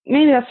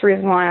maybe that's the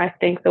reason why I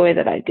think the way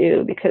that I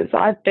do, because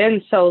I've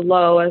been so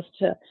low as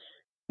to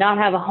not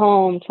have a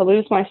home, to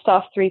lose my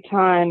stuff 3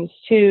 times,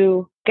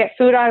 to get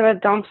food out of a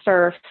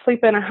dumpster,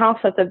 sleep in a house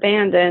that's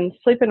abandoned,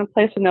 sleep in a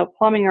place with no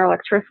plumbing or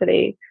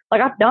electricity.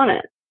 Like, I've done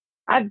it.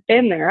 I've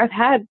been there. I've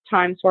had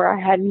times where I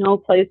had no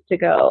place to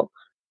go.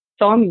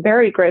 So I'm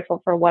very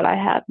grateful for what I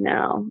have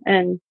now.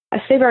 And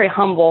I stay very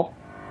humble.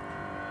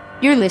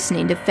 You're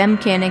listening to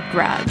Femcanic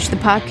Garage, the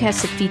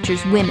podcast that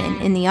features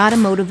women in the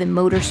automotive and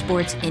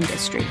motorsports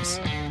industries.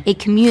 A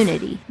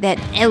community that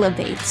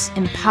elevates,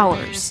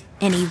 empowers,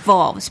 and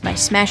evolves by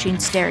smashing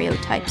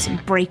stereotypes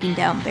and breaking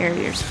down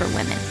barriers for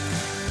women.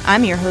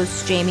 I'm your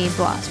host, Jamie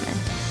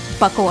Blossman.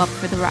 Buckle up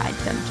for the ride,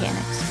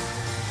 Femcanics.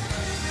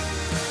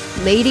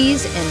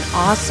 Ladies and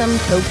awesome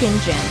token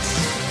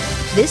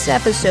gents, this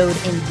episode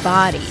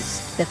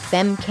embodies the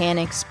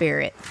Femcanic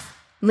spirit.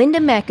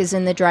 Linda Meck is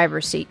in the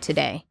driver's seat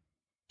today.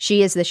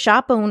 She is the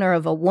shop owner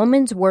of a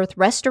Woman's Worth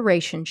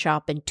restoration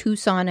shop in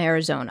Tucson,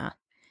 Arizona.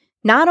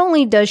 Not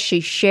only does she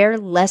share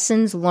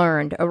lessons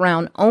learned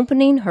around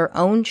opening her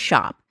own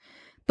shop,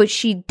 but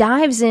she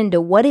dives into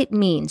what it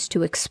means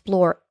to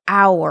explore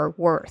our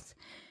worth.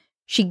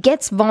 She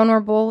gets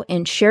vulnerable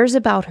and shares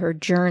about her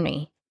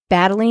journey,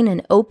 battling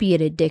an opiate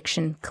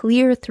addiction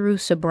clear through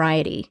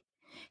sobriety.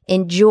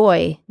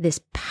 Enjoy this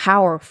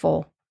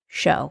powerful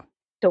show.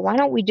 So why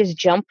don't we just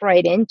jump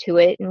right into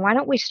it? And why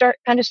don't we start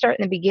in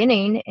the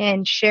beginning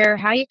and share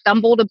how you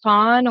stumbled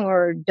upon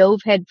or dove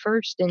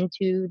headfirst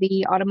into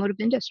the automotive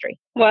industry?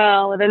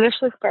 Well, it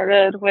initially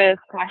started with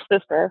my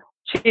sister.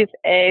 She's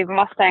a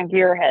Mustang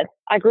gearhead.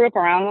 I grew up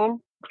around them.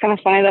 It's kind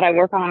of funny that I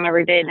work on them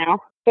every day now.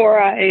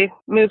 Before I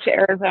moved to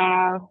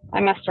Arizona,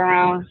 I messed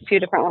around with a few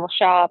different little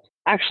shops.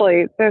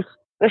 Actually, there's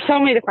so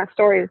many different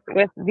stories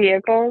with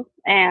vehicles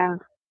and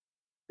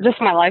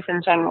just my life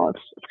in general.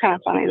 It's kind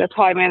of funny. That's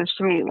how I managed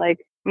to meet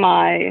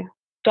my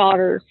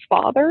daughter's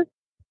father,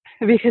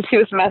 because he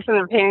was messing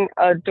and painting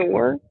a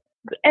door.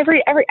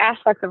 Every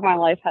aspect of my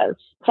life has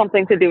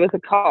something to do with a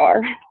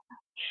car.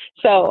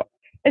 So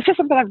it's just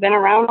something I've been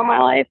around all my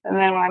life. And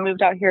then when I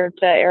moved out here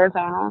to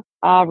Arizona,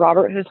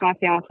 Robert, who's my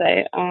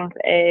fiance, owns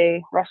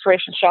a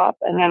restoration shop.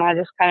 And then I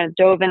just kind of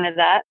dove into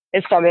that.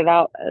 It started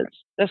out as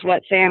just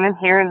wet sanding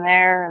here and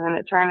there. And then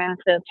it turned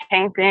into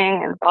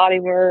painting and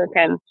body work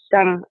and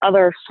done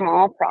other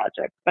small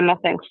projects, but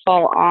nothing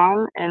full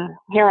on. And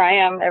here I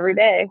am every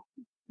day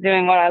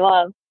doing what I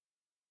love.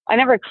 I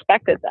never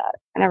expected that.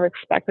 I never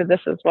expected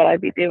this is what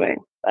I'd be doing,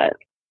 but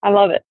I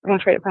love it. I'm going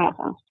to trade it for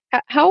nothing.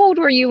 How old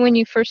were you when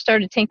you first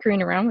started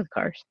tinkering around with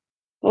cars?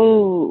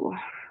 Ooh,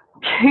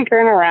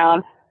 tinkering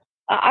around.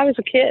 I was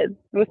a kid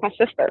with my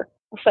sister.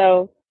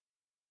 So,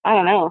 I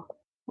don't know.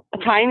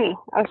 Tiny.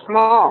 I was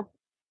small.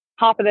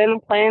 Hopping in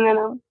and playing in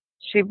them.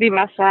 She'd be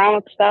messing around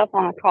with stuff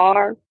on the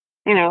car.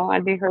 You know,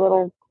 I'd be her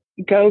little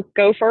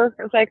gopher,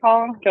 as they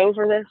call them. Go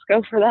for this,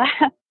 go for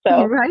that.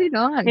 So, right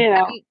on. You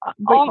know,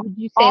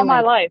 all my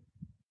life.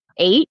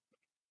 8?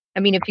 I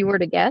mean, if you were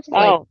to guess.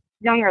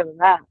 Younger than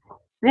that.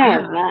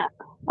 Younger than that.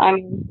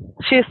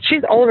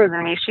 She's older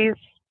than me. She's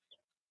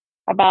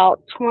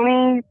about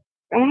 20,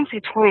 I want to say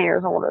 20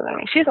 years older than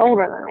me. She's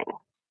older than me.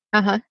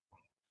 Uh-huh.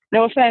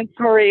 No offense,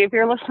 Marie, if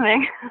you're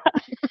listening.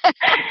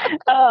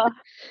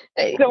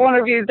 Don't want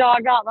to be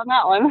dogged out on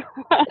that one.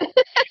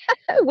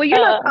 Well, you're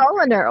not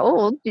calling her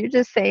old. You're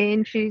just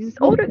saying she's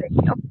older than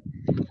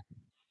you.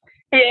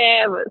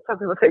 Yeah, but some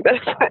people think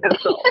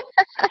that's old.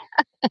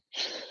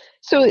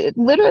 So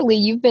literally,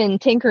 you've been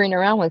tinkering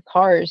around with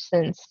cars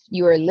since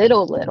you were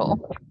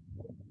little.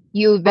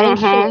 You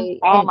eventually,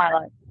 all my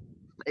life.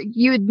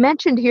 You had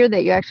mentioned here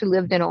that you actually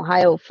lived in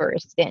Ohio for a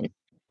stint.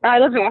 I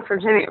lived in West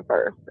Virginia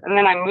first, and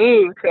then I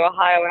moved to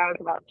Ohio when I was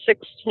about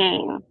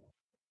 16.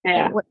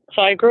 Yeah,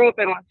 so I grew up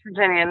in West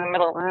Virginia in the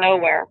middle of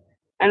nowhere,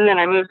 and then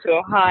I moved to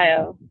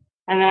Ohio,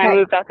 and then I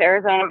moved out to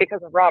Arizona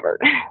because of Robert.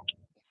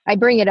 I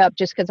bring it up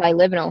just because I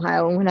live in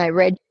Ohio, and when I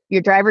read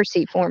your driver's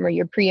seat form or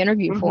your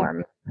pre-interview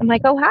form, I'm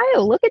like,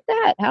 Ohio, look at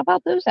that. How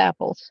about those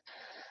apples?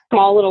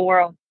 Small little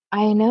world.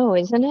 I know,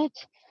 isn't it?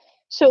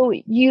 So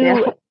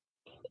you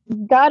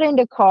got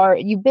into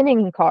you've been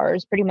in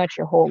cars pretty much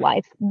your whole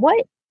life.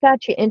 What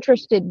got you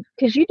interested?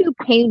 Because you do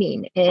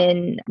painting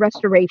and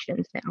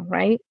restorations now,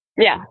 right?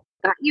 Yeah.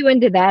 Got you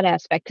into that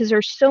aspect? Because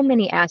there's so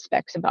many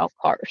aspects about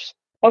cars.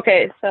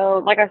 Okay,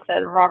 so like I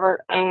said,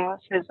 Robert owns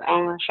his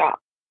own shop.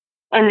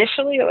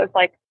 Initially, it was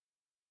like,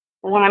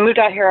 when I moved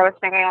out here, I was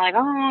thinking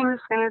I'm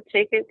just going to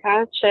take it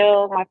kind of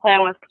chill. My plan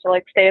was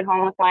to stay at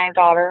home with my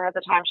daughter. At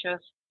the time, she was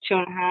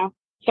 2.5.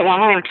 So, well,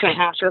 not even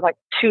 2.5. She was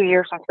 2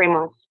 years and 3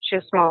 months. She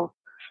was small.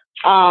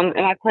 And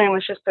my plan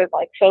was just to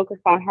focus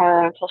on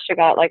her until she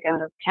got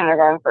into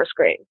kindergarten, first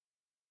grade.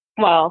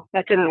 Well,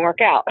 that didn't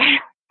work out.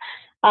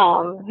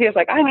 He was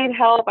like, I need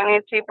help. I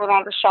need people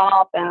around the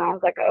shop. And I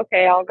was like,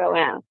 okay, I'll go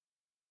in.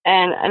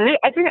 And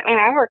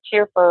I worked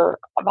here for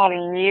about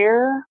a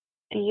year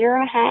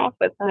and a half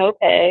with no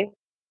pay,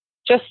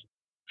 just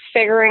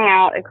figuring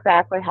out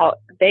exactly how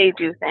they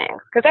do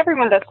things. Because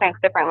everyone does things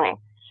differently.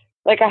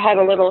 I had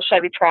a little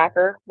Chevy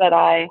Tracker that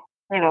I,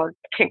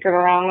 tinkered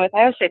around with.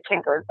 I always say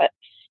tinkered, but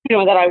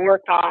that I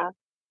worked on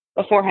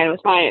beforehand. It was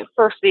my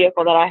first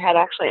vehicle that I had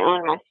actually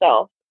owned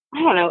myself.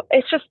 I don't know.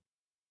 It's just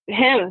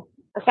him.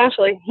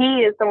 Essentially,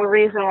 he is the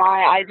reason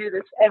why I do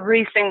this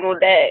every single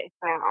day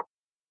now.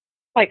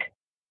 Like,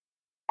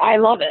 I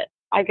love it.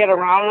 I get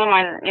around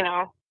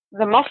them.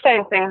 The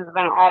Mustang thing has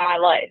been all my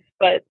life,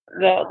 but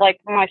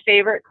my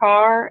favorite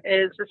car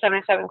is the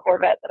 '77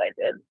 Corvette that I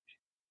did.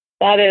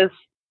 That is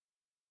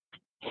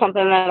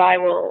something that I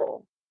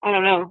will, I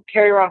don't know,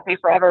 carry around with me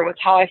forever, with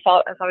how I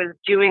felt as I was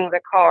doing the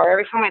car.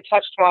 Every time I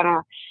touched one,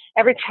 or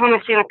every time I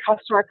seen a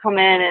customer come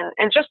in,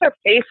 and just their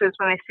faces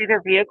when they see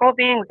their vehicle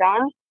being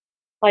done,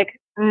 like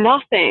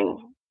there's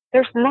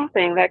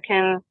nothing that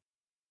can,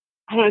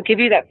 I don't know, give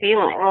you that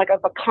feeling like of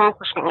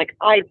accomplishment. Like,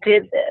 I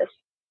did this.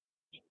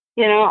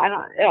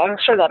 I'm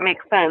sure that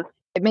makes sense.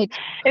 It makes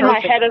in my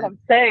head as I'm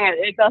saying it,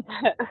 it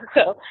doesn't.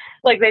 So,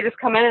 they just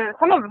come in, and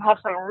some of them have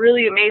some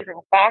really amazing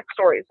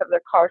backstories of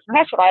their cars, and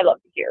that's what I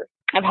love to hear,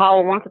 of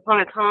how once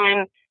upon a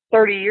time,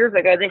 30 years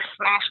ago, they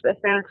smashed this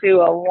into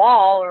a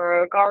wall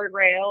or a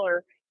guardrail,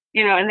 or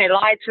and they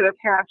lied to their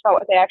parents about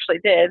what they actually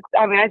did.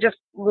 I mean, I just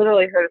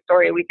literally heard a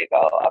story a week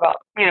ago about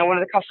one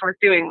of the customers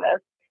doing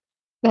this.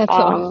 That's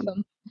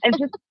awesome. And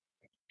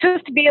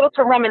just to be able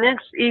to reminisce,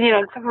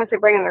 sometimes they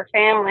bring in their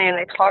family and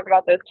they talk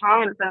about those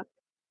times. And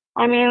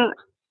I mean,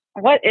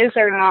 what is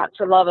there not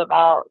to love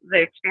about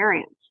the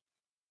experience?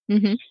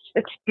 Mm-hmm.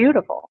 It's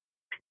beautiful.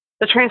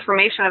 The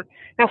transformation of,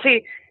 now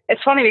see,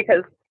 it's funny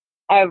because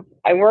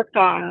I worked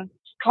on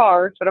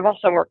cars, but I've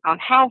also worked on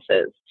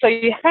houses. So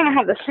you kind of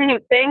have the same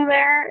thing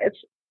there. It's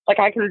like,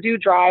 I can do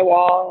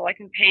drywall, I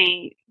can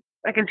paint,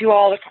 I can do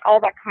all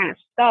that kind of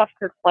stuff.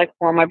 Because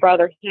for my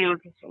brother, he owns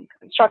some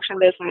construction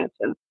business,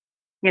 and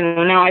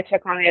now I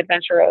took on the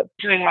adventure of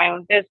doing my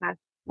own business,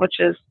 which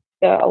is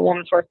A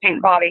Woman's Worth Paint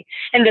and Body.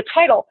 And the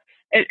title,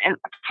 and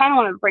I kind of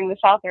want to bring this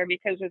out there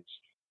because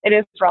it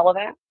is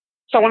relevant.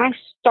 So when I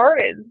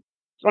started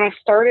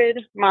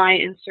my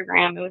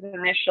Instagram, it was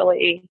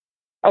initially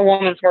A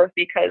Woman's Worth,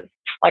 because,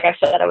 like I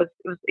said, it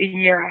was a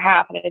year and a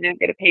half and I didn't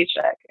get a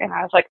paycheck. And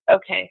I was like,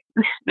 okay,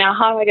 now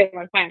how do I get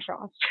my plan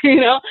across?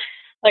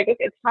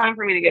 It's time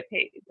for me to get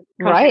paid.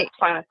 Right. It's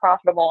finally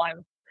profitable.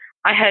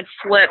 I had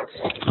flipped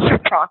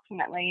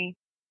approximately,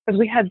 because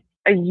we had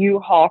a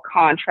U-Haul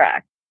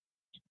contract.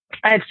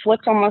 I had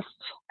flipped almost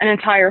an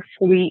entire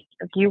fleet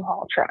of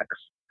U-Haul trucks,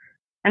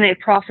 and they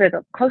profited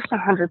close to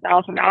 $100,000.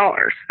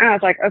 And I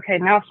was like, okay,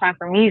 now it's time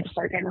for me to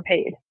start getting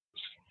paid.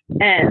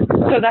 And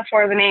so that's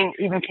where the name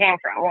even came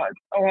from, was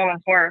A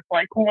Woman's Worth.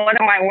 Like,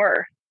 what am I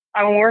worth?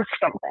 I'm worth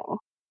something.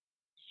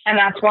 And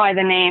that's why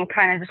the name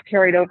kind of just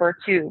carried over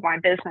to my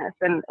business.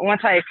 And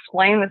once I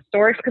explained the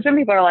stories, because then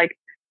people are like,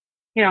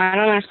 I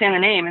don't understand the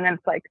name. And then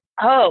it's like,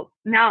 oh,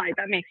 now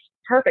that makes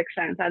perfect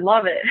sense. I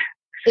love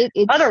it.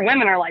 Other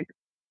women are like,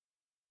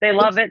 they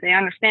love it. They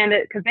understand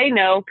it because they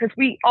know, because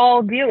we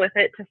all deal with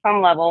it to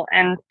some level.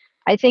 And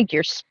I think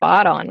you're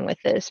spot on with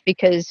this,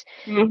 because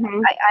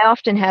I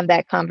often have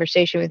that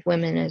conversation with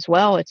women as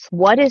well. It's,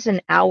 what is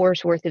an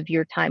hour's worth of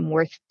your time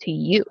worth to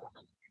you?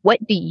 What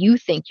do you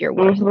think you're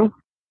worth?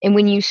 And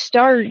when you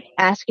start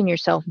asking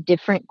yourself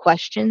different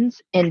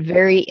questions, and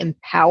very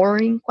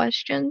empowering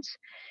questions,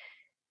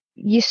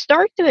 you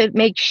start to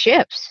make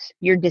shifts.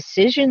 Your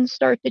decisions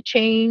start to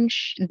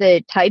change.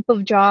 The type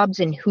of jobs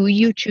and who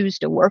you choose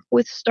to work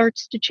with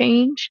starts to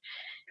change.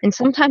 And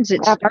sometimes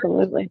it starts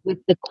with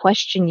the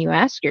question you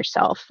ask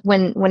yourself.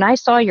 When I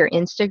saw your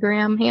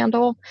Instagram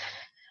handle,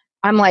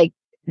 I'm like,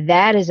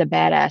 that is a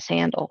badass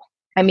handle.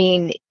 I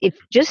mean, if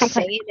just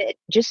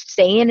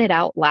saying it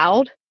out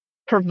loud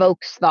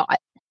provokes thought.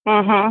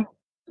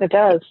 It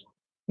does.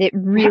 It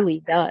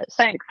really does.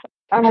 Thanks.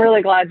 I'm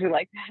really glad you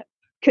like that.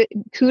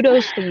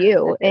 Kudos to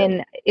you.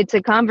 And it's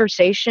a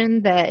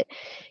conversation that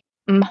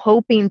I'm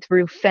hoping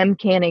through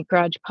Femcanic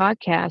Garage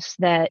podcast,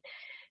 that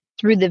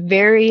through the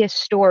various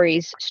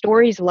stories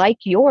like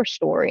your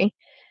story,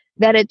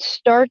 that it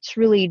starts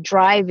really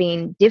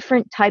driving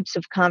different types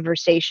of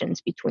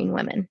conversations between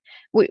women.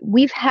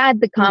 We've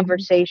had the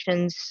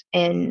conversations,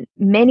 and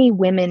many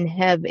women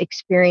have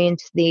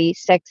experienced the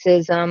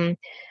sexism,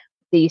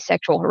 the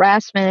sexual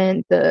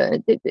harassment,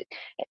 a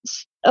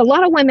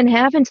lot of women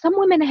have, and some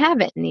women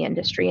haven't in the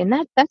industry, and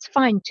that's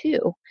fine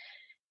too.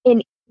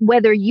 And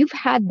whether you've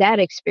had that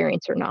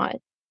experience or not,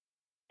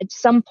 at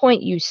some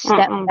point you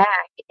step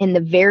back, and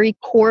the very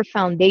core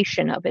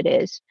foundation of it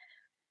is,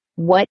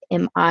 what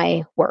am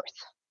I worth?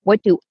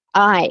 What do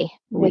I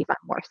believe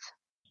I'm worth?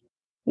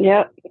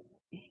 Yep.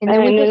 And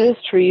it is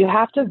true. You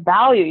have to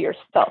value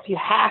yourself. You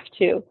have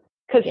to,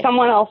 because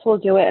someone else will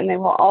do it, and they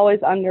will always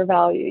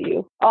undervalue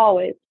you.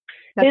 Always.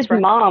 His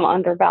mom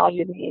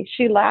undervalued me.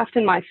 She laughed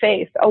in my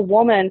face. A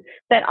woman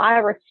that I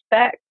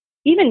respect,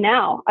 even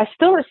now, I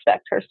still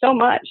respect her so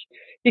much,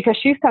 because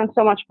she's done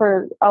so much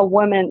for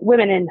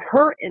women in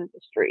her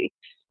industry.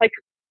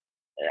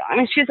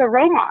 She's a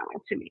role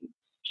model to me.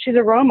 She's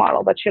a role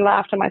model, but she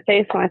laughed in my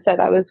face when I said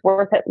I was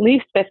worth at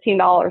least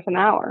 $15 an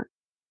hour.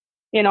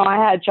 I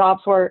had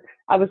jobs where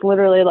I was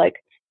literally like,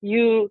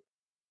 you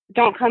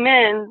don't come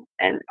in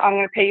and I'm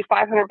going to pay you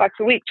 $500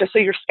 a week just so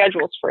your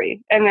schedule's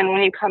free. And then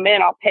when you come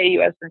in, I'll pay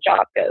you as the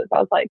job goes. I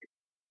was like,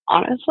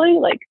 honestly,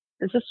 like,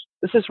 is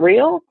this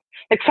real?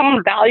 Like,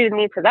 someone valued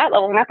me to that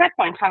level. And at that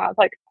point in time, I was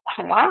like,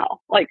 oh, wow,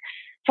 like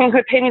someone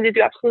could pay me to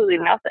do absolutely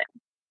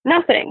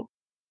nothing.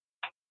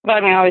 But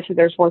I mean, obviously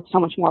there's worth so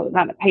much more than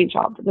that in a paint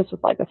job. But this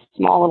was like a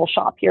small little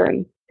shop here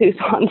in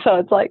Tucson. So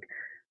it's like,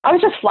 I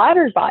was just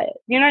flattered by it.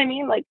 You know what I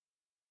mean? Like,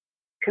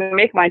 can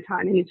make my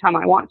time anytime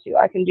I want to.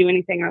 I can do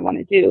anything I want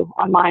to do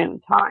on my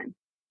own time.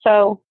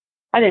 So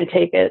I didn't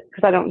take it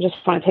because I don't just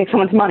want to take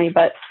someone's money,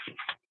 but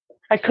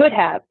I could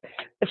have.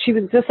 If she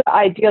was just the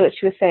idea that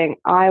she was saying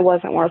I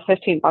wasn't worth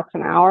 $15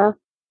 an hour,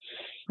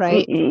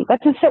 right? That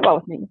didn't sit well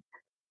with me.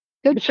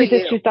 Good for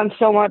you. She's done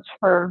so much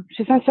for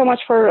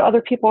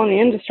other people in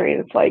the industry.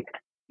 It's like,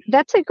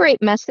 that's a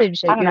great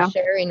message that you're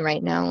sharing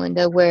right now,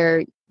 Linda,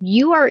 where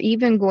you are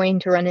even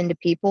going to run into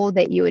people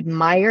that you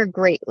admire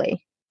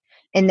greatly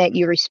and that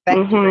you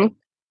respect greatly.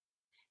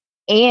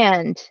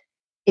 And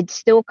it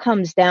still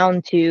comes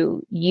down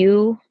to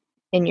you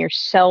and your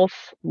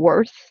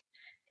self-worth.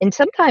 And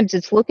sometimes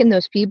it's looking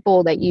those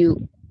people that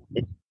you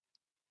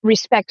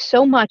respect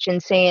so much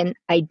and saying,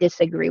 I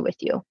disagree with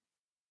you.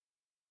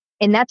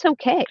 And that's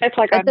okay. It's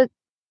like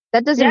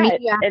that doesn't mean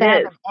you have to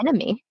have an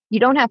enemy. You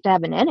don't have to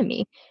have an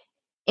enemy.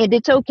 And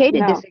it's okay to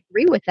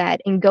disagree with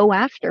that and go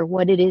after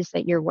what it is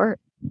that you're worth.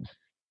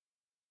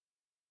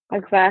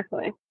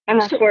 Exactly. And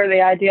that's where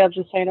the idea of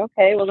just saying,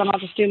 okay, well, then I'll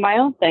just do my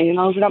own thing and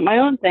I'll open up my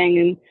own thing.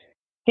 And,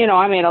 you know,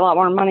 I made a lot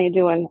more money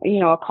doing, you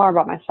know, a car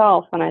by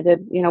myself than I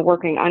did, you know,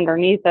 working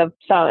underneath of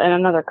in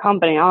another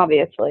company,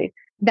 obviously.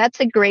 That's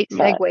a great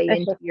segue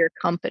into your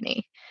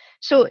company.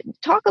 So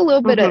talk a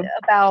little bit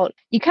about,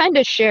 you kind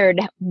of shared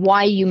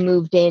why you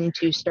moved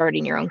into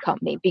starting your own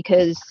company,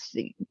 because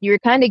you're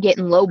kind of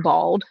getting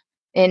lowballed.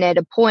 And at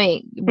a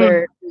point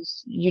where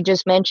you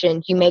just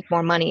mentioned you make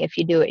more money if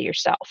you do it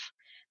yourself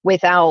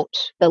without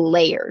the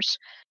layers.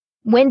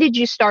 When did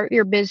you start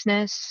your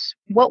business?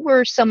 What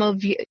were some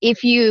of you,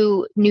 if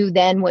you knew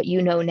then what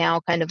you know now,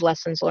 kind of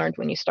lessons learned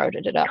when you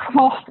started it up?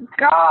 Oh,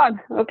 God.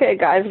 Okay,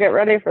 guys, get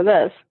ready for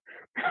this.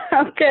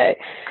 Okay.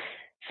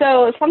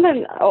 So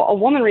a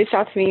woman reached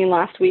out to me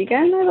last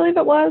weekend, I believe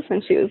it was,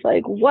 and she was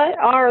like, what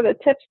are the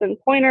tips and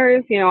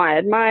pointers? You know, I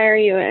admire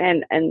you.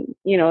 And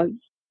you know,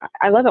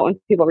 I love it when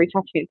people reach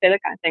out to me and say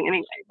that kind of thing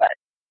anyway, but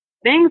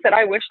things that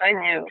I wish I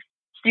knew.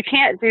 You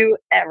can't do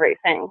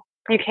everything.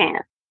 You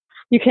can't.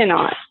 You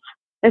cannot.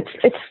 It's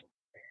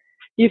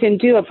you can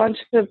do a bunch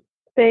of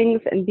things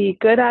and be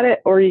good at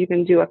it, or you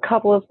can do a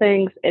couple of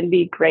things and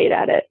be great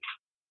at it.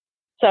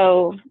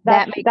 So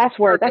that's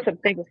the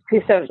biggest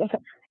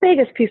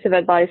piece of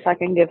advice I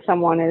can give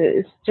someone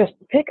is just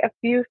pick a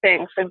few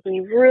things and be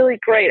really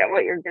great at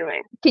what you're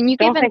doing. Can you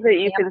Don't think that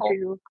you can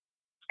do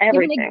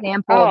everything. Give an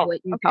example of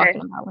what you're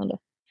talking about, Linda.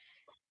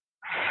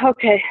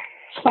 Okay,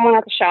 someone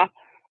at the shop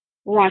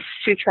wants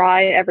to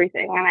try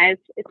everything, and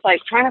it's like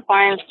trying to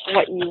find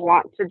what you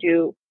want to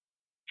do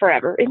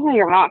forever, even though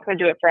you're not going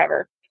to do it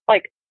forever.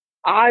 Like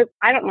I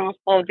don't know if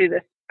I'll do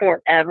this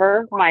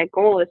forever. My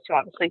goal is to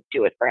obviously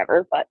do it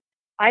forever, but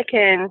I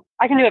can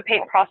do a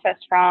paint process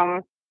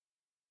from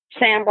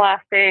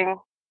sandblasting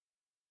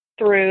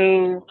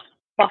through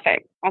buffing.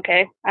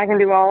 Okay, I can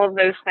do all of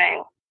those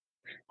things,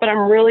 but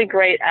I'm really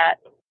great at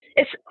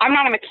I'm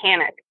not a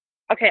mechanic.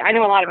 Okay, I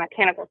know a lot of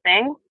mechanical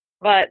things,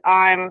 but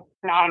I'm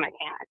not a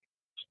mechanic.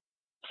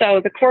 So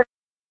the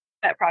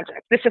Corvette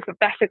project, this is the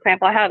best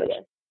example I have of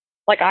this.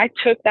 Like, I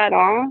took that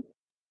on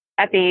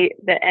at the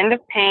end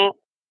of paint,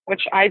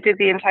 which I did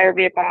the entire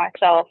vehicle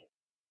myself.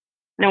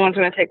 No one's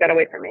going to take that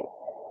away from me.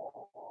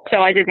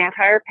 So I did the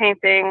entire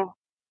painting,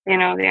 you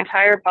know, the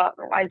entire buff.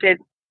 I did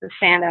the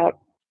sand out.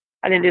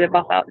 I didn't do the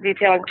buff out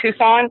detail in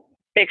Tucson.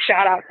 Big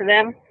shout out to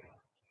them.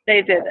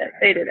 They did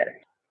it.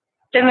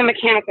 Then the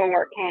mechanical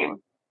work came.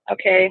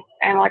 Okay.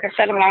 And like I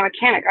said, I'm not a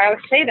mechanic. I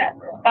always say that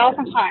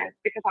 1,000 times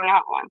because I'm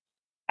not one.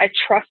 I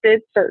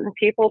trusted certain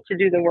people to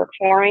do the work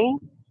for me.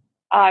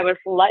 I was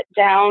let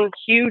down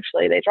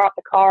hugely. They dropped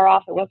the car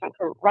off. It wasn't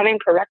running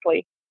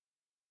correctly,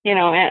 you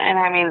know, and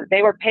I mean,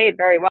 they were paid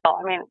very well.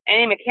 I mean,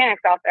 any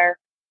mechanics out there,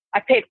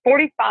 I paid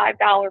 $45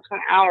 an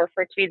hour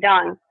for it to be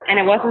done, and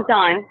it wasn't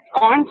done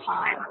on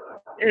time.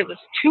 It was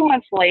 2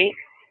 months late,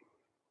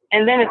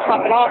 and then to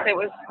top it off, it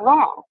was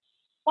wrong.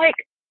 Like,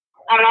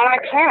 I'm not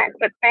a mechanic,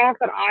 but things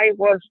that I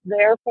was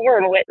there for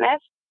and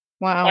witnessed,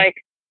 like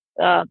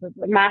the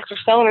master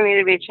cylinder needed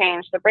to be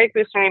changed, the brake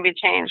booster needed to be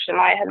changed,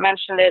 and I had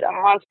mentioned it a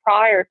month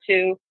prior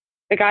to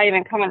the guy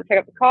even coming to pick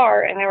up the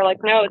car, and they were like,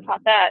 no, it's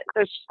not that.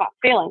 It's just not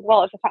sealing.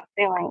 Well, if it's not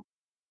sealing,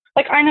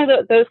 like, I know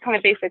those kind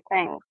of basic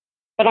things,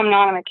 but I'm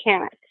not a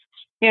mechanic.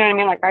 You know what I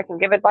mean? Like, I can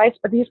give advice,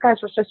 but these guys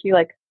were supposed to be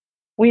like,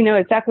 we know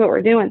exactly what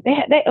we're doing.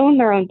 They own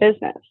their own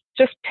business.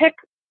 Just pick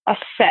a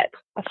set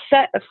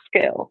of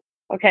skills.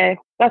 Okay,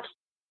 that's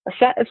a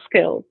set of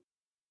skills.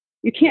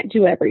 You can't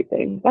do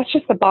everything. That's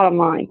just the bottom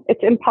line.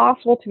 It's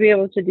impossible to be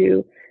able to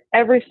do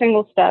every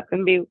single step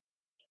and be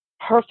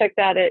perfect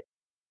at it.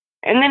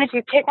 And then if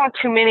you take on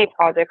too many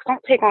projects,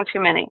 don't take on too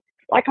many.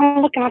 like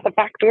I'm looking at the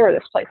back door of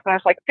this place and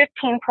there's like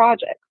 15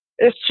 projects.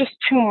 It's just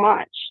too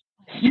much.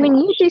 When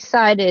you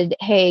decided,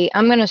 hey,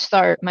 I'm going to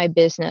start my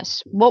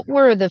business, what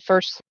were the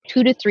first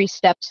 2 to 3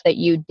 steps that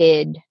you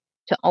did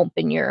to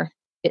open your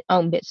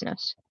own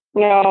business?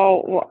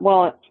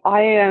 Well,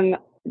 I am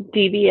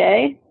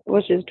DBA,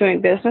 which is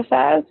doing business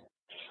as.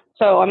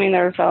 So, I mean,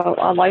 there's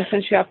a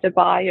license you have to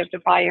buy. You have to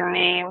buy your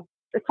name.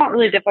 It's not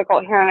really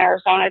difficult here in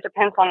Arizona. It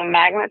depends on the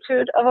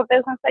magnitude of a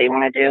business that you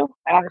want to do,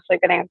 and obviously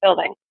getting a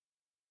building.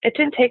 It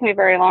didn't take me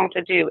very long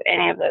to do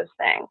any of those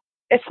things.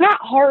 It's not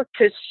hard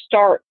to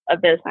start a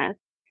business.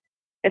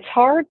 It's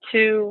hard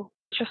to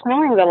just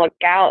knowing the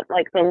legal,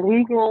 like the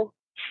legal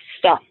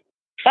stuff.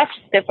 That's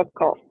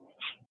difficult.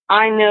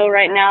 I know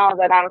right now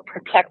that I'm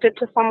protected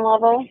to some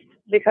level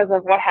because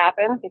of what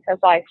happened, because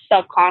I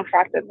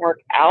subcontracted work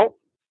out.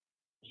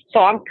 So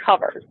I'm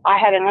covered. I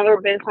had another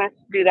business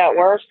do that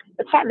work.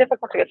 It's not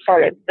difficult to get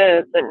started.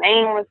 The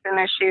name was an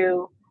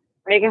issue,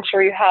 making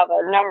sure you have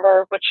a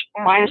number, which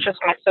mine is just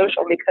my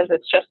social because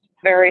it's just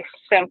very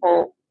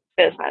simple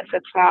business.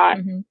 It's not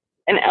an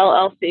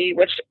LLC,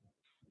 which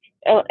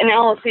an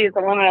LLC is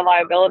a limited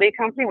liability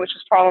company, which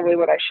is probably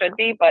what I should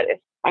be. But if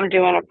I'm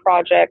doing a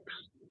project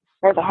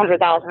worth $100,000.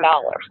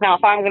 Now,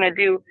 if I'm going to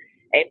do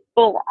a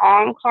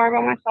full-on car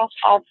by myself,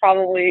 I'll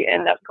probably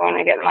end up going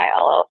to get my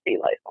LLC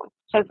license.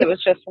 Since it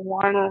was just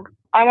one,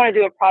 I want to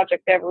do a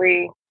project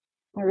every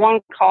 1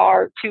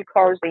 car, 2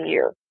 cars a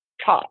year,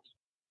 tops.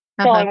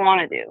 That's all I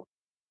want to do.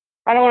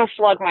 I don't want to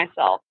flood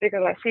myself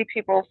because I see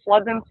people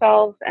flood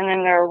themselves and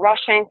then they're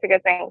rushing to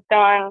get things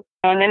done.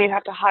 And then you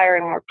have to hire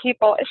more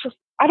people. It's just,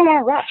 I don't want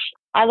to rush.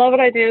 I love what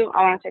I do.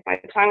 I want to take my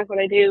time with what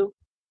I do.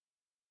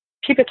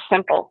 Keep it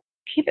simple.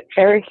 Keep it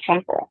very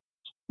simple.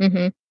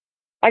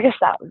 I guess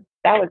that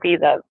would be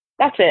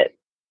that's it.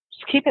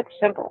 Just keep it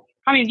simple.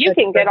 I mean, you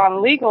can get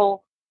on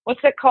legal, what's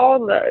it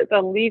called?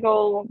 The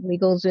legal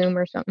Zoom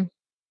or something.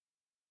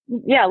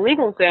 Yeah,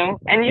 legal Zoom.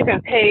 And you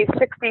can pay $60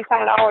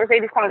 some,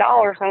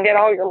 $80 some and get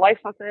all your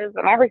licenses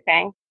and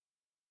everything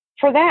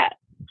for that.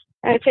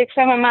 And it takes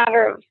them a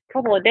matter of a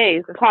couple of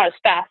days. It's not as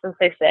fast as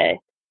they say.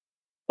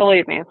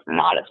 Believe me, it's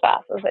not as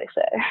fast as they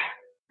say.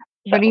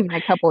 But even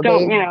a couple of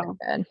days,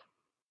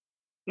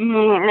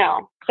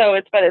 no. So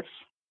it's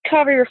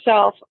cover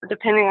yourself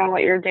depending on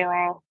what you're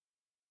doing.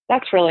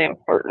 That's really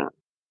important.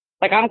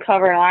 Like I'm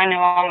covered and I know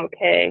I'm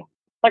okay.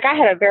 Like I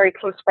had a very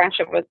close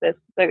friendship with the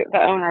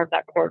owner of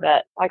that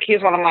Corvette. Like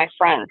he's one of my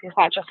friends. He's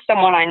not just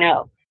someone I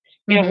know.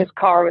 You know, his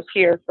car was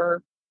here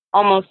for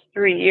almost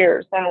 3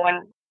 years.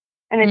 And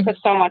they put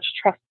so much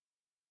trust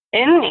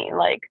in me.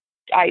 Like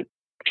I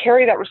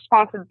carry that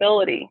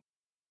responsibility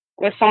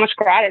with so much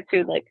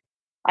gratitude. Like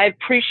I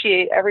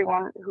appreciate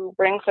everyone who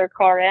brings their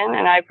car in,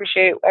 and I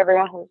appreciate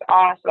everyone who's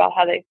honest about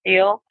how they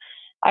feel.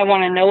 I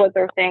want to know what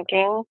they're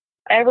thinking.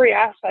 Every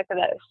aspect of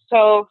that is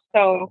so,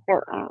 so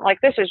important.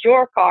 Like, this is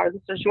your car.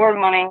 This is your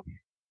money.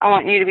 I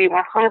want you to be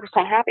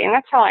 100% happy. And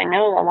that's how I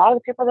know a lot of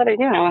the people that I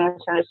do know in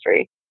this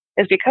industry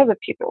is because of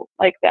people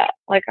like that.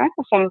 Like, I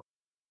know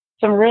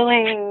some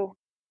really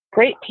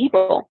great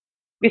people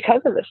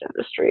because of this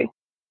industry,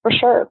 for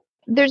sure.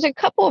 There's a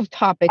couple of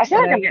topics. I feel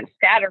like I'm getting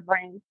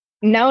scatterbrained.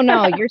 No,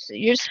 you're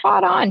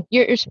spot on.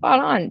 You're spot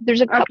on.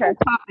 There's a couple of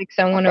topics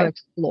I want to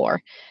explore.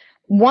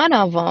 One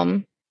of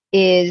them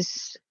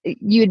is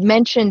you'd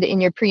mentioned in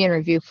your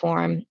pre-interview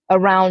form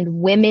around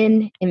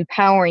women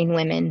empowering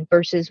women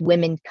versus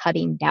women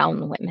cutting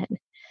down women.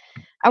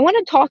 I want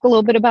to talk a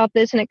little bit about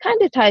this, and it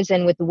kind of ties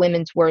in with the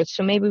women's worth.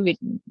 So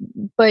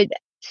but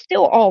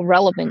still all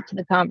relevant to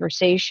the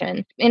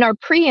conversation. In our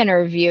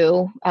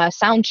pre-interview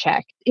sound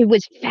check, it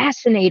was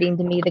fascinating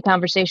to me, the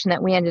conversation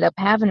that we ended up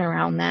having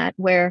around that,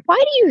 where why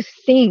do you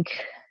think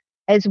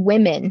as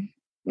women,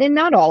 and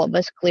not all of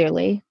us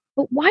clearly,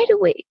 but why do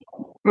we,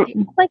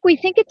 like we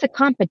think it's a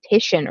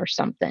competition or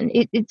something.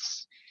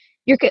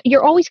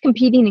 You're always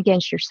competing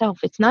against yourself.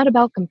 It's not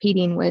about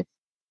competing with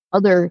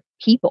other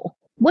people.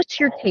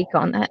 What's your take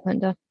on that,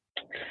 Linda?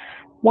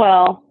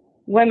 Well,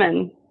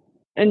 women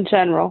in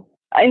general,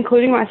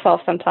 including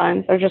myself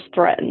sometimes, are just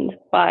threatened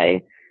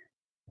by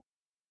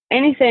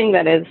anything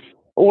that is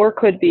or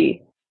could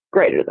be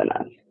greater than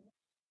us.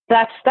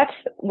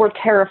 We're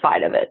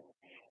terrified of it.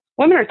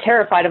 Women are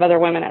terrified of other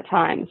women at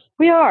times.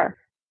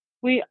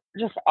 We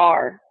just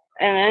are.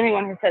 And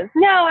anyone who says,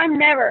 no,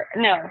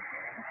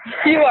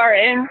 you are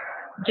in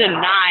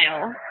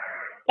denial.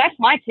 That's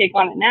my take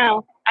on it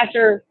now.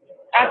 After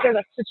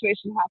the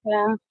situation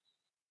happened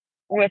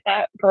with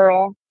that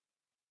girl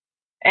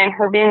and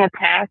her being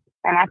attacked,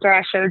 and after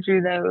I showed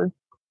you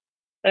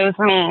those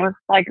memes,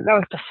 like, that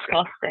was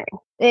disgusting.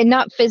 And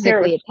not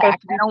physically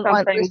attacked. I don't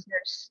want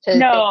listeners to.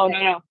 No.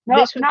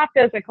 This was not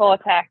physical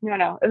attack.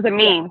 No. It was a meme.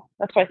 Yeah.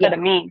 That's why I said a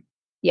meme.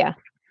 Yeah.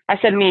 I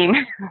said meme.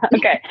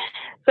 Okay.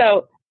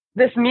 So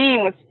this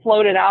meme was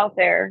floated out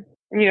there.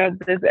 You know,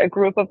 there's a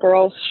group of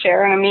girls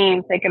sharing a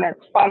meme, thinking it's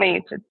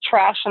funny to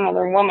trash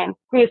another woman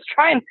who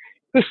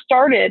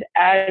started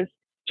as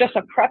just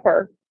a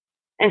prepper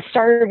and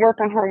started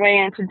working her way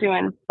into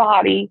doing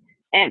body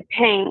and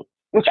paint,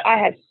 which I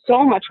had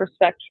so much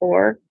respect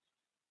for.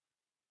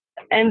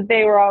 And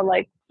they were all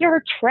like,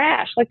 you're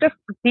trash. Like, just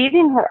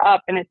beating her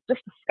up, and it's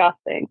just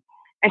disgusting.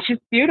 And she's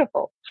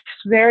beautiful.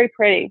 She's very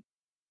pretty.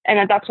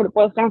 And that's what it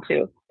boils down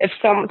to. If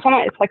someone,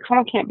 it's like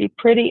someone can't be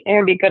pretty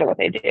and be good at what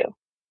they do.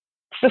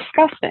 It's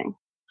disgusting.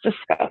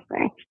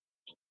 Disgusting.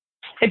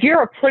 If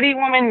you're a pretty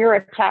woman, you're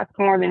attacked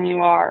more than you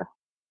are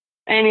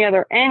any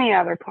other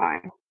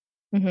time.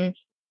 Mm-hmm.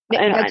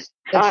 Yeah, and that's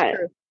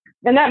true.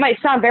 And that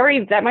might sound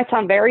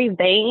very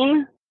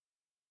vain,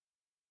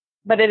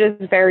 but it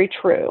is very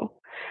true.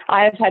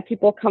 I have had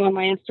people come on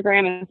my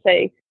Instagram and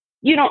say,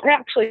 you don't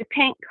actually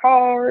paint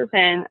cars,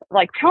 and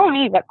like tell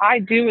me what I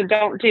do and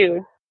don't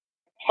do.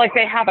 Like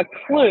they have a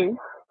clue.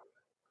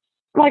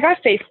 Like I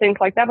face things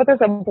like that, but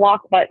there's a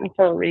block button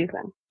for a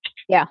reason.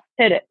 Yeah.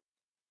 Hit it.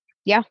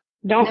 Yeah.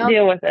 Don't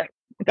deal with it.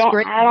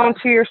 Don't add on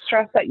to your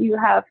stress that you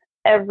have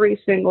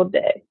every single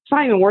day. It's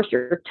not even worth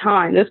your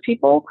time. Those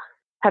people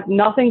have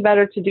nothing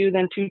better to do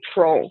than to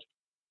troll.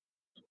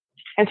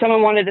 And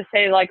someone wanted to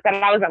say like that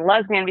I was a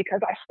lesbian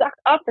because I stuck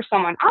up for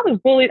someone. I was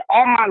bullied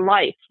all my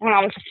life when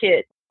I was a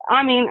kid.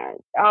 I mean,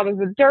 I was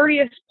the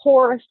dirtiest,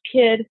 poorest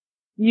kid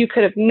you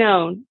could have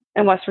known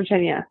in West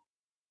Virginia.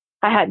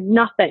 I had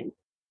nothing.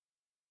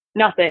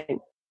 And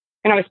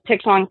I was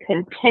picked on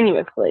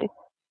continuously.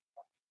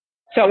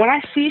 So when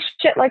I see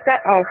shit like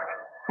that,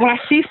 when I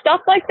see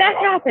stuff like that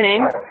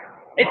happening,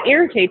 it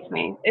irritates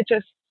me.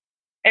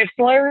 It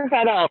flares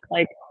that up.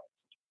 Like,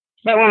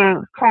 but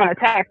when someone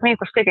attacks me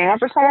for sticking up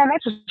for someone, that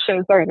just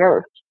shows their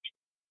worth.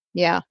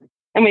 Yeah.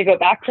 And we go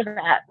back to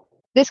that.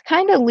 This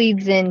kind of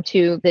leads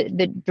into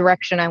the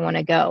direction I want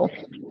to go,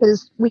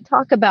 because we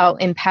talk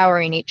about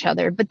empowering each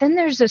other, but then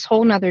there's this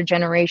whole nother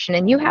generation,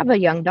 and you have a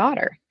young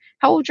daughter.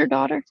 How old's your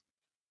daughter?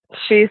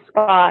 She's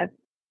 5.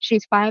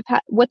 She's 5.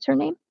 What's her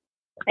name?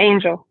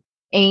 Angel.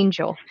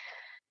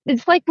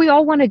 It's like we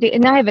all want to do,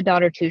 and I have a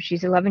daughter too.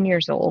 She's 11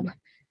 years old.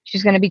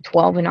 She's going to be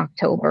 12 in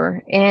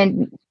October,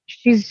 and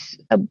she's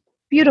a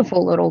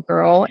beautiful little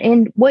girl.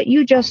 And what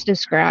you just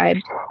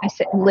described, I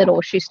said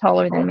little, she's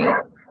taller than me.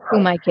 Who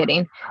am I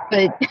kidding?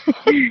 But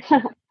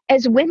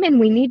as women,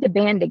 we need to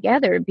band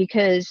together,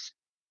 because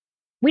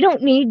we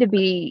don't need to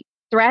be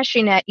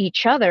thrashing at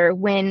each other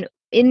when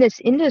in this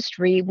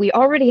industry, we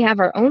already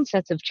have our own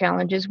sets of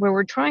challenges where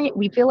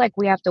we feel like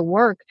we have to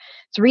work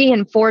 3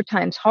 and 4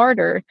 times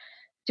harder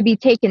to be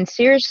taken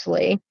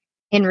seriously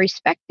and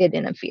respected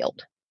in a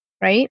field.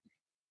 Right.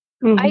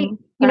 Mm-hmm.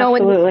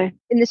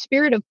 In the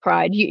spirit of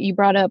pride, you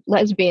brought up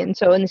lesbian.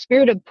 So in the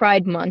spirit of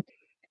Pride Month,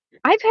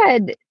 I've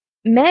had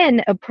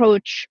men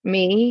approach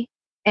me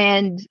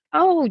and,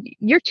 oh,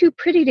 you're too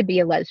pretty to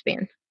be a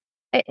lesbian.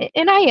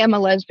 And I am a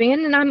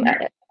lesbian, and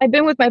I've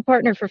been with my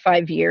partner for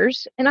 5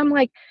 years, and I'm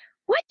like,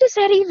 what does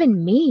that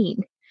even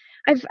mean?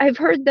 I've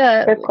heard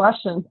good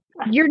question.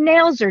 Your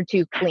nails are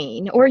too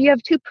clean, or you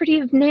have too pretty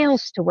of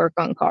nails to work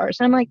on cars.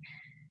 And I'm like,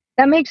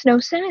 that makes no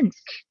sense.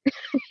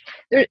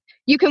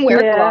 You can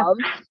wear gloves.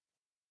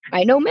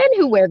 I know men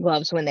who wear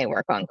gloves when they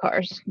work on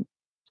cars.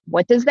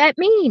 What does that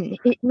mean?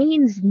 It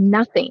means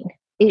nothing.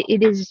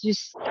 It is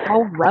just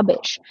all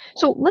rubbish.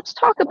 So let's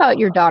talk about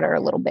your daughter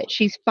a little bit.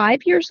 She's 5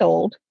 years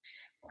old.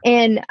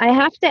 And I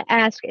have to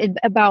ask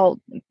about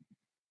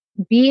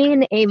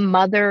being a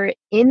mother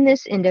in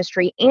this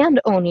industry and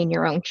owning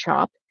your own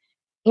shop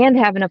and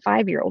having a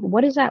 5-year-old.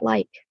 What is that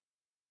like?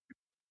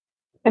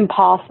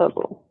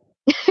 Impossible.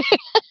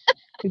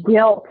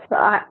 Guilt.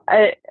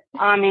 I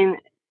mean,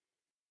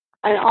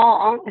 in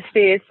all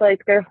honesty, it's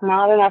like there's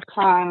not enough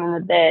time in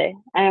the day.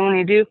 And when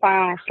you do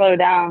finally slow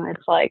down,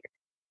 it's like,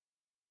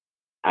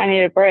 I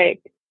need a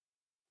break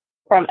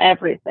from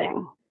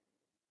everything.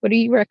 What do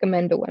you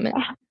recommend to women?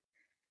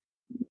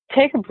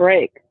 Take a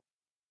break.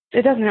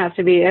 It doesn't have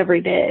to be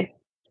every day,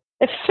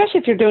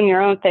 especially if you're doing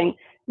your own thing.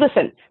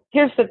 Listen,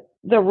 here's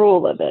the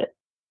rule of it.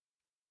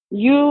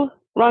 You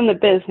run the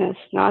business,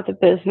 not the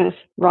business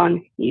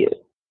run you.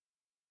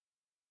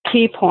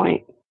 Key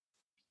point.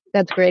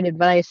 That's great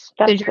advice.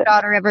 Does your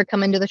daughter ever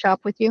come into the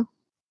shop with you?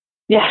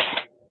 Yes,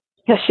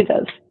 she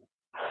does.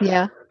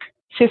 Yeah.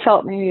 She's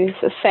helped me use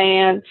the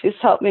sand. She's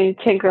helped me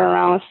tinker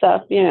around with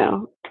stuff,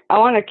 I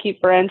want to keep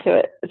her into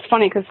it. It's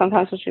funny because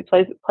sometimes when she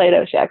plays with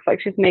Play-Doh, she acts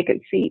like she's making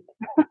feet.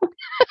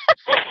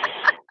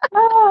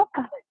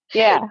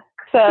 Yeah.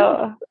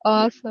 So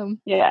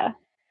awesome. Yeah.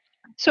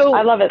 So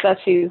I love it that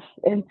she's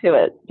into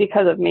it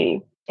because of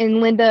me. And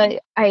Linda,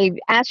 I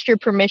asked your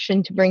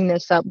permission to bring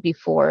this up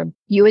before.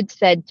 You had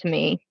said to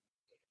me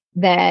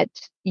that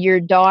your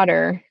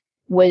daughter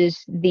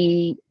was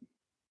the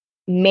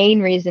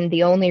main reason,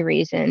 the only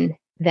reason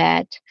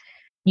that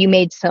you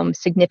made some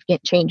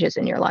significant changes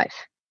in your life.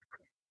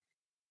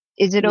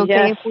 Is it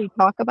okay if we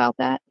talk about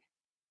that?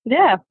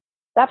 Yeah,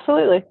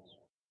 absolutely.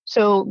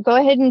 So go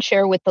ahead and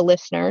share with the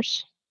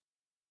listeners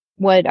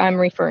what I'm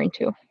referring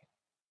to.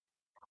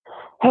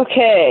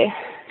 Okay.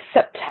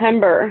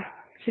 September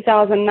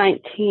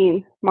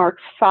 2019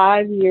 marks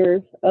 5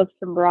 years of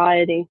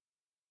sobriety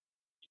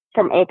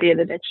from opiate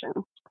addiction.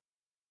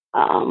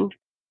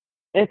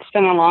 It's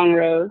been a long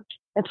road.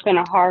 It's been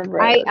a hard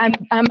road.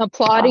 I'm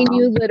applauding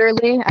you,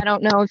 literally. I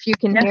don't know if you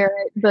can hear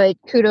it, but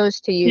kudos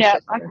to you. Yeah,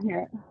 sister. I can hear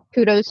it.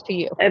 Kudos to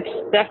you.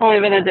 It's definitely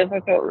been a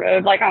difficult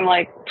road. Like, I'm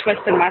like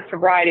twisting my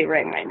sobriety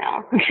ring right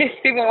now in case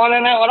people want to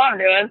know what I'm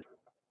doing.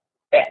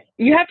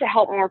 You have to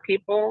help more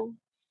people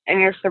in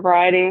your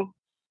sobriety.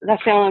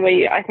 That's the only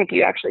way I think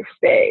you actually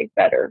stay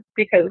better,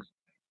 because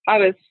I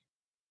was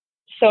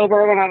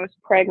sober when I was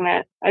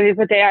pregnant. I mean,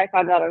 the day I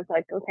found out, I was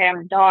like, okay,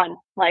 I'm done.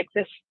 Like,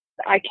 this,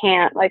 I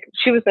can't. Like,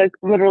 she was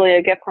literally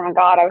a gift from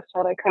God. I was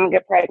told I couldn't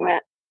get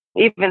pregnant.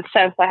 Even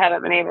since, I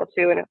haven't been able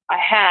to. And I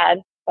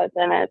had, but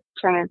then it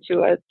turned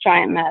into a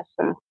giant mess,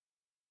 and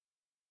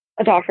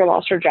a doctor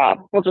lost her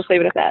job. We'll just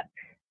leave it at that.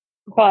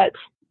 But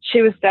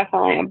she was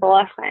definitely a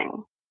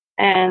blessing.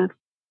 And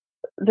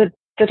the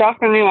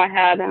doctor knew I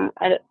had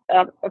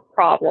a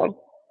problem.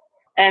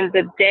 And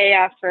the day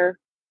after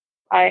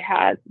I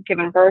had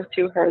given birth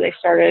to her, they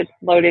started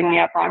loading me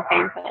up on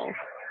pain pills.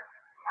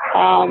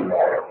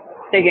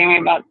 They gave me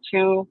about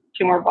two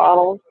more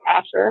bottles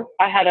after.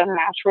 I had a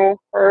natural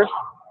birth,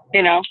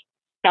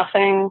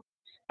 nothing.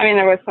 I mean,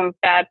 there was some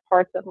bad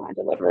parts of my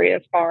delivery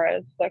as far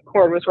as the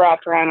cord was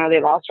wrapped around her.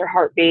 They lost her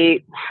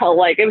heartbeat.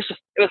 Like, it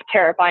was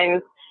terrifying. It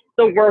was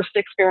the worst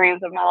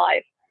experience of my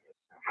life.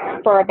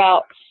 For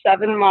about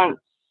 7 months,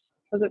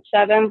 was it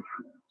 7?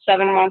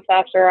 7 months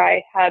after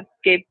I had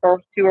gave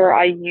birth to her,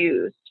 I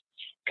used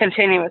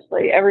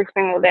continuously every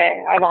single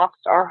day. I lost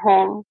our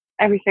home,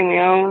 everything we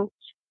owned.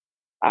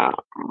 I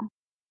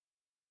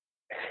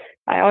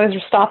always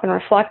stop and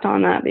reflect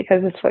on that,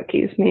 because it's what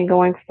keeps me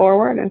going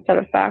forward instead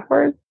of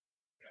backwards.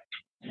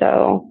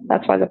 So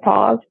that's why the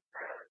pause.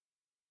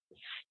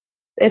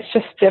 It's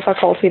just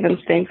difficult to even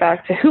think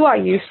back to who I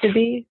used to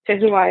be to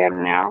who I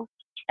am now,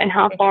 and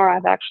how far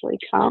I've actually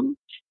come.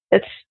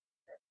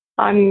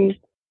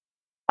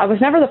 I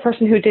was never the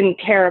person who didn't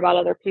care about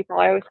other people.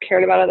 I always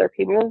cared about other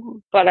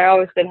people, but I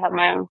always did have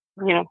my own,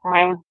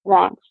 my own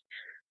wants,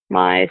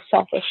 my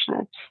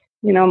selfishness,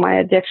 my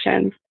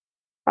addiction.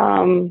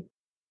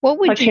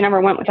 She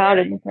never went without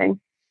anything.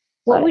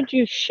 What would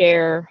you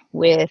share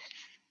with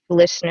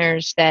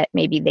listeners that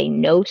maybe they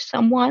know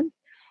someone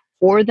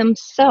or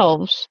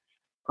themselves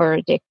are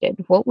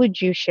addicted? What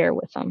would you share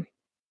with them?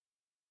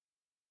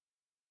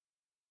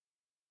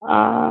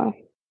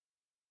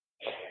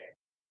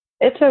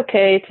 It's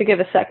okay to give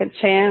a second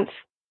chance,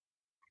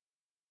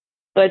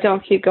 but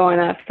don't keep going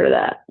after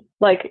that.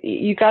 Like,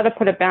 you got to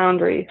put a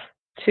boundary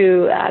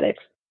to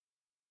addicts.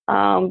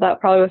 That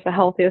probably was the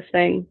healthiest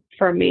thing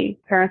for me.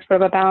 Parents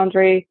put up a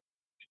boundary.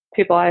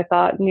 People I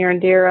thought near and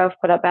dear of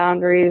put up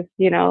boundaries.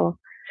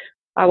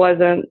 I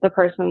wasn't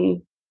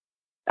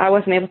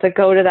able to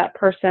go to that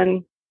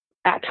person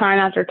at time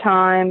after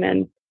time,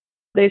 and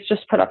they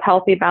just put up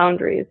healthy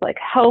boundaries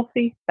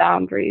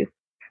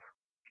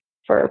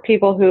for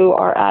people who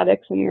are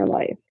addicts in your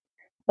life.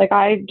 Like,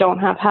 I don't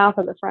have half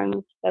of the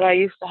friends that I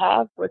used to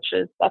have,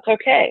 that's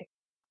okay.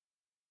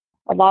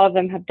 A lot of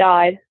them have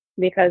died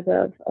because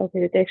of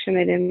opiate addiction.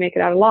 They didn't make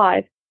it out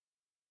alive.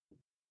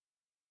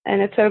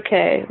 And it's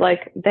okay.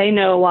 Like, they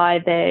know why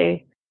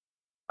they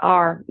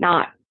are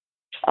not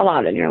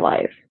allowed in your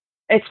life.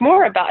 It's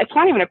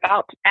not even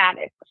about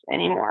addicts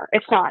anymore.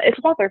 It's not. It's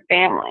about their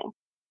family.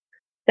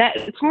 That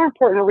it's more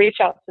important to reach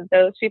out to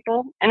those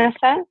people, in a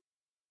sense,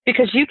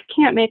 because you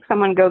can't make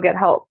someone go get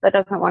help that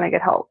doesn't want to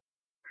get help.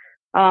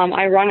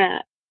 I run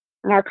a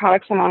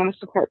Narcotics Anonymous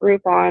support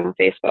group on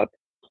Facebook.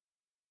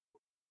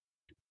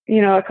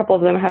 A couple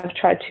of them have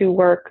tried to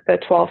work the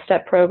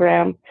 12-step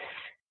program,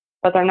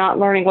 but they're not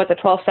learning what the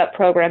 12-step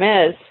program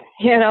is.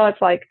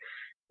 It's like,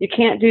 you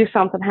can't do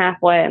something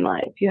halfway in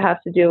life. You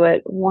have to do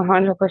it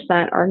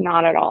 100% or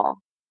not at all.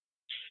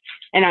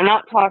 And I'm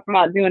not talking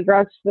about doing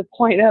drugs to the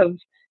point of,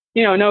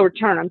 no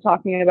return. I'm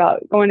talking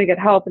about going to get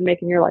help and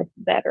making your life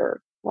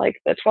better.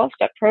 Like, the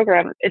 12-step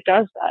program, it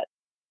does that.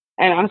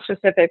 And I'm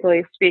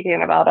specifically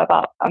speaking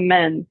about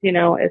amends.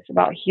 It's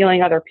about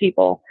healing other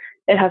people.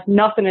 It has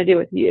nothing to do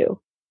with you.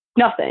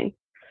 Nothing.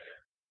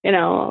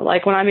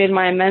 Like, when I made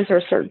my amends, there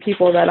were certain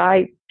people that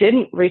I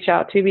didn't reach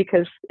out to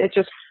because it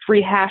just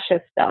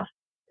rehashes stuff.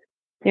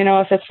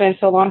 If it's been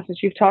so long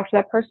since you've talked to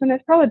that person,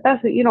 it's probably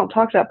best that you don't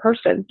talk to that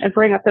person and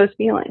bring up those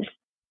feelings.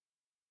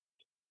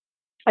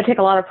 I take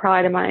a lot of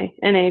pride in my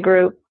NA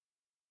group.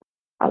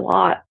 A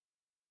lot.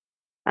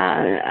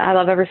 I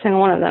love every single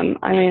one of them.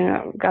 I mean,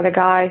 I've got a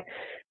guy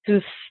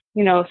who's,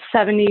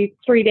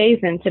 73 days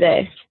in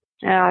today.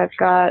 And I've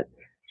got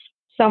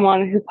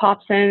someone who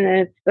pops in and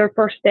it's their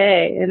first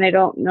day and they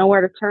don't know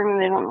where to turn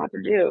and they don't know what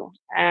to do.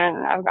 And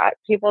I've got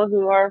people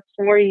who are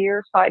 4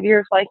 years, 5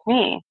 years like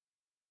me.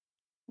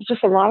 It's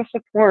just a lot of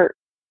support.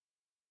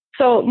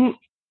 So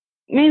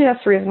maybe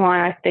that's the reason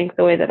why I think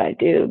the way that I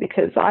do,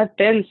 because I've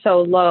been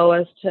so low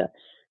as to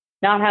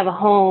not have a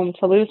home,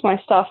 to lose my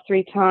stuff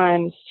 3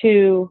 times,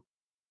 to,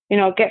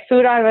 get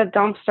food out of a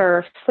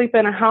dumpster, sleep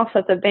in a house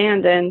that's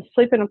abandoned,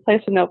 sleep in a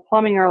place with no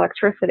plumbing or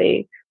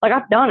electricity. Like,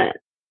 I've done it.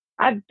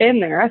 I've been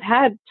there. I've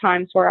had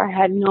times where I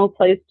had no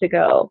place to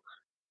go.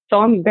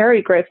 So I'm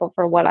very grateful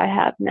for what I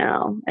have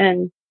now.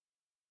 And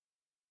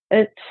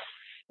it's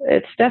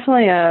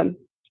definitely I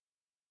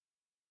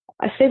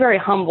stay very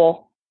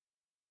humble.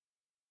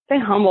 Stay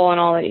humble in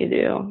all that you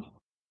do.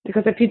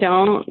 Because if you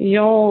don't,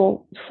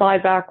 you'll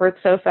slide backwards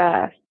so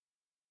fast.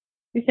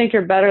 You think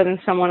you're better than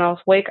someone else,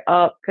 wake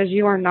up, because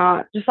you are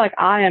not. Just like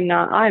I am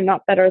not. I am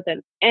not better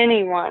than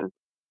anyone.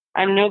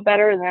 I'm no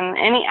better than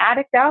any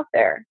addict out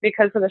there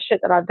because of the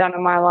shit that I've done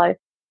in my life.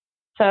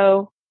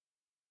 So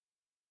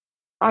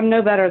I'm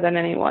no better than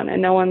anyone,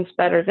 and no one's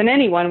better than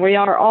anyone. We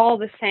are all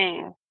the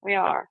same. We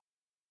are.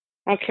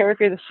 I don't care if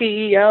you're the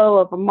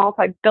CEO of a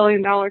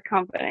multi-billion-dollar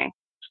company.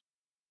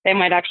 They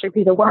might actually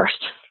be the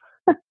worst.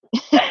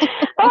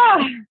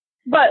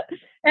 But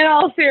in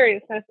all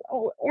seriousness,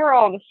 we're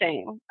all the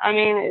same. I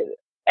mean,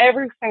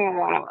 every single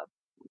one of us.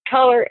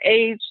 Color,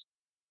 age,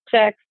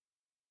 sex,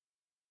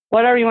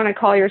 whatever you want to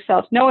call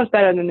yourself. No one's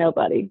better than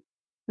nobody.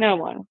 No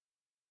one.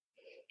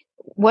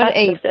 What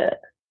a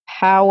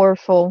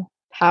powerful,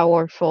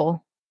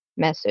 powerful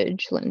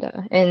message,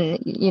 Linda. And,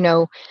 you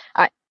know,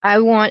 I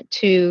want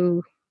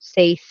to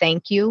say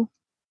thank you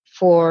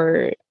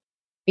for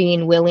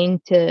being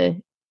willing to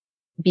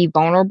be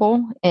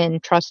vulnerable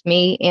and trust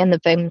me and the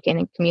femme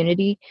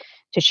community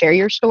to share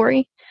your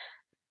story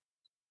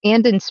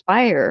and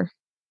inspire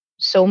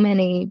so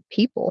many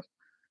people.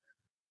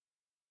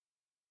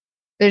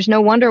 There's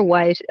no wonder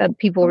why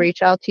people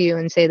reach out to you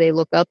and say they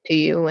look up to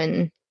you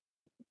and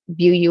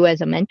view you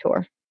as a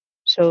mentor.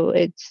 So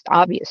it's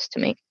obvious to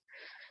me.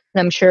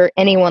 And I'm sure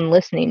anyone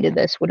listening to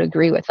this would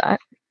agree with that.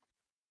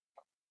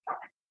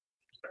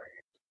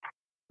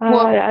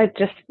 Well, I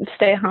just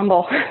stay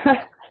humble.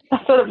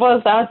 That's what it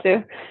boils down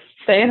to.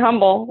 Staying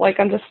humble. Like,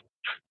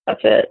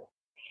 that's it.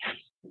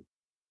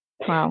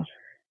 Wow.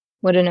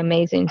 What an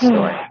amazing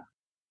story.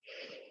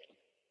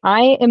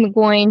 I am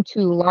going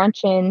to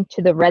launch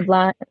into the red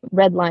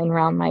line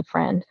round, my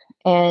friend.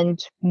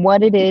 And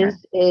what it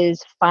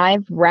is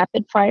 5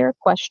 rapid fire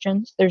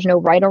questions. There's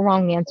no right or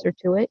wrong answer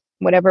to it.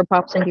 Whatever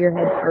pops into your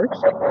head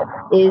first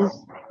is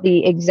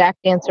the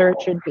exact answer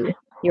it should be.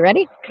 You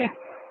ready? Okay.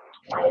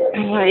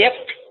 Yep.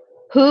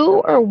 Who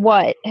or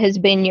what has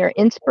been your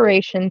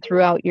inspiration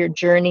throughout your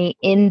journey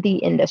in the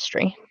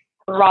industry?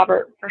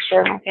 Robert, for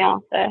sure, my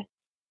fiance.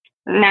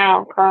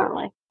 Now,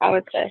 currently, I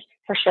would say,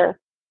 for sure.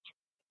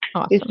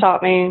 Awesome. He's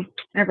taught me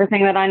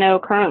everything that I know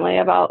currently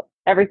about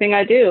everything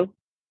I do.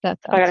 If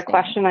I got a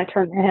question, I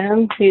turn to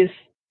him. He's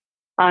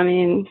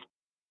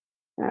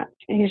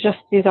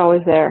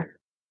always there.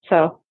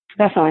 So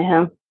definitely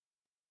him.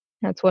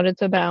 That's what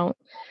it's about.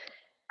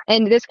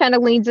 And this kind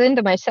of leads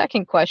into my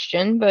second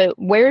question, but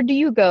where do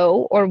you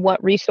go or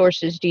what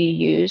resources do you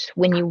use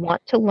when you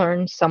want to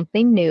learn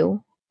something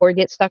new or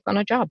get stuck on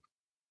a job?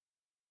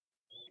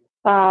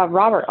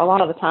 Robert, a lot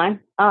of the time.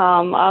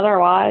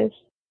 Otherwise,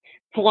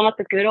 pulling up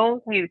the good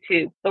old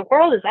YouTube. The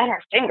world is at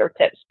our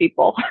fingertips,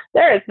 people.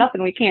 There is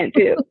nothing we can't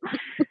do.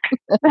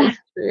 That's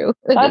true.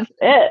 That's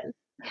it.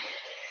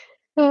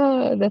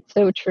 Oh, that's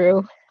so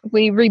true.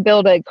 We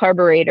rebuilt a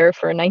carburetor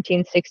for a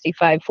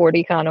 1965 Ford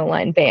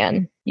Econoline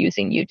van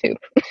using YouTube.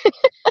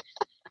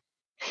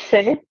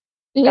 See?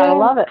 Gotta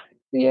love it.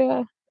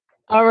 Yeah.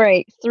 All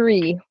right.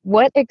 3.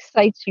 What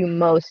excites you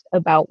most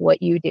about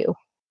what you do?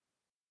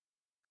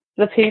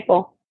 The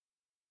people.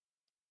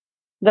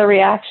 The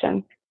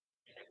reaction.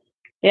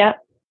 Yeah.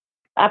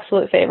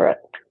 Absolute favorite.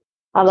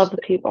 I love the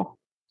people.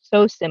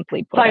 So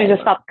simply put. So I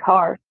just stop the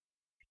car.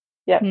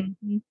 Yeah.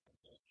 Mm-hmm.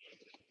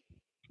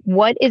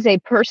 What is a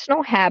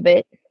personal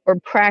habit or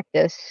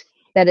practice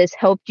that has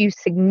helped you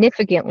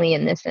significantly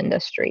in this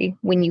industry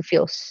when you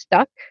feel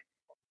stuck,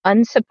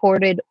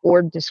 unsupported,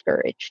 or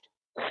discouraged?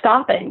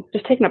 Stopping,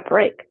 just taking a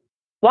break.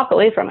 Walk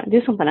away from it.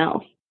 Do something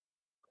else.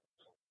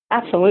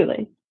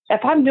 Absolutely.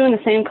 If I'm doing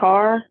the same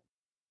car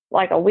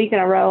like a week in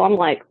a row, I'm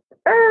like,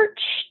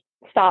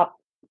 stop.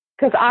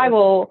 Because I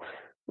will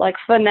like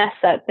finesse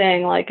that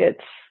thing like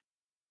it's,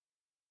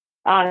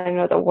 I don't even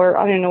know the word.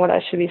 I don't even know what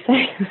I should be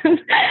saying.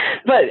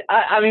 But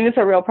I mean, it's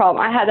a real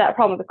problem. I had that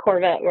problem with the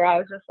Corvette where I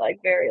was just like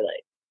very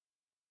like,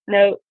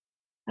 no,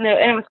 and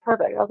it was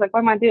perfect. I was like, what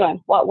am I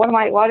doing?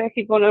 Why do I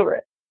keep going over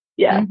it?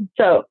 Yeah. Mm-hmm.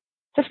 So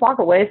just walk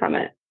away from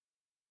it.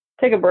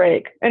 Take a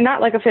break, and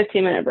not like a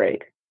 15-minute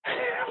break,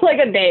 like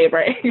a day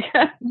break.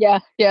 Yeah.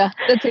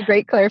 That's a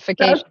great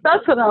clarification.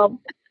 That's what I'll.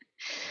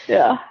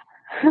 Yeah.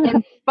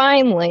 And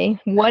finally,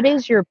 what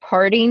is your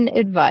parting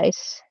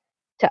advice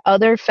to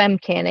other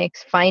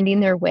femcanics finding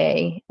their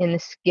way in the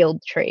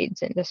skilled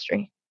trades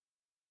industry?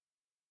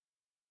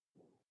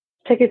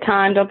 Take your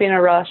time. Don't be in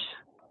a rush.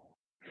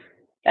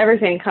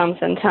 Everything comes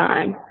in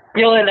time.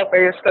 You'll end up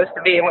where you're supposed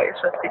to be and what you're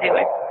supposed to be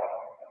doing,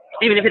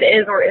 even if it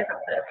is or isn't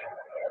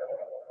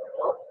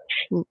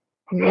this.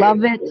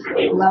 Love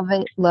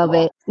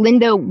it.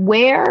 Linda,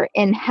 where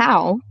and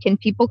how can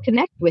people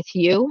connect with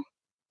you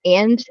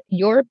and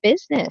your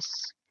business,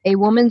 A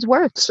Woman's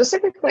Worth?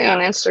 Specifically on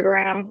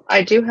Instagram.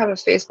 I do have a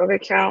Facebook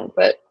account,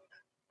 but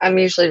I'm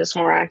usually just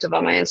more active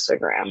on my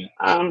Instagram.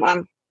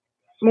 I'm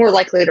more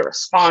likely to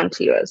respond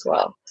to you as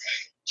well,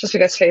 just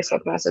because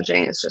Facebook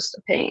messaging is just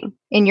a pain.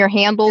 And your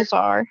handles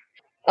are?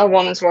 A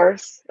Woman's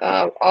Worth,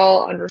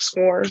 all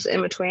underscores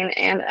in between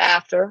and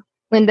after.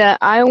 Linda,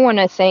 I want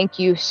to thank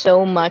you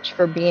so much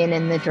for being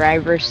in the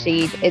driver's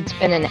seat. It's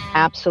been an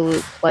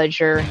absolute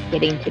pleasure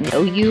getting to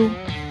know you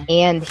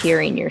and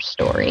hearing your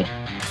story.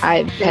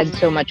 I've had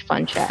so much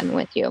fun chatting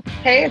with you.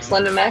 Hey, it's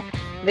Linda Meck,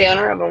 the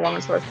owner of A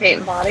Woman's Worth Paint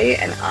and Body,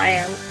 and I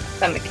am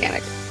Femme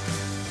Mechanic.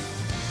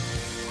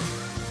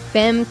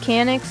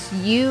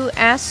 Femmechanics, you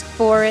asked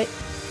for it,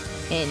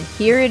 and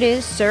here it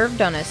is served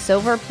on a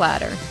silver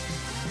platter.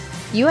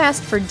 You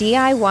asked for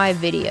DIY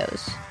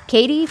videos.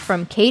 Katie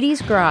from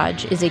Katie's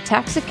Garage is a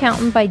tax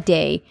accountant by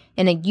day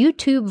and a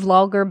YouTube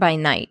vlogger by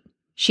night.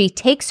 She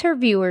takes her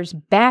viewers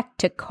back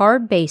to car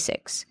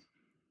basics.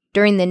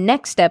 During the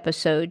next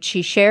episode,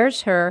 she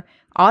shares her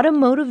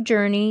automotive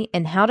journey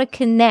and how to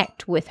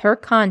connect with her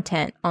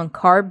content on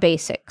car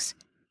basics.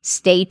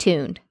 Stay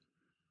tuned.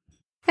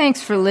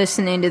 Thanks for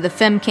listening to the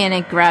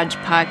Femmechanic Garage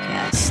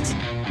podcast.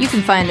 You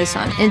can find us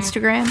on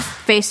Instagram,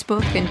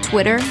 Facebook, and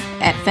Twitter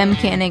at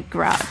Femmechanic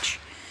Garage.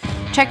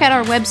 Check out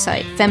our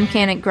website,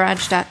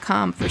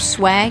 femmechanicgarage.com, for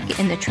swag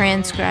and the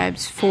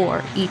transcribes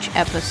for each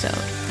episode.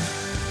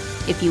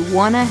 If you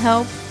want to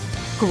help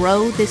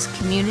grow this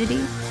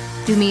community,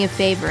 do me a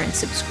favor and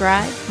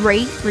subscribe,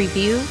 rate,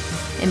 review,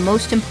 and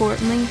most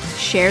importantly,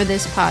 share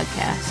this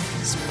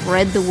podcast.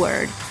 Spread the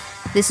word.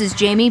 This is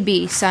Jamie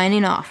B.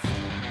 signing off.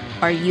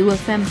 Are you a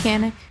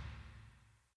femmechanic?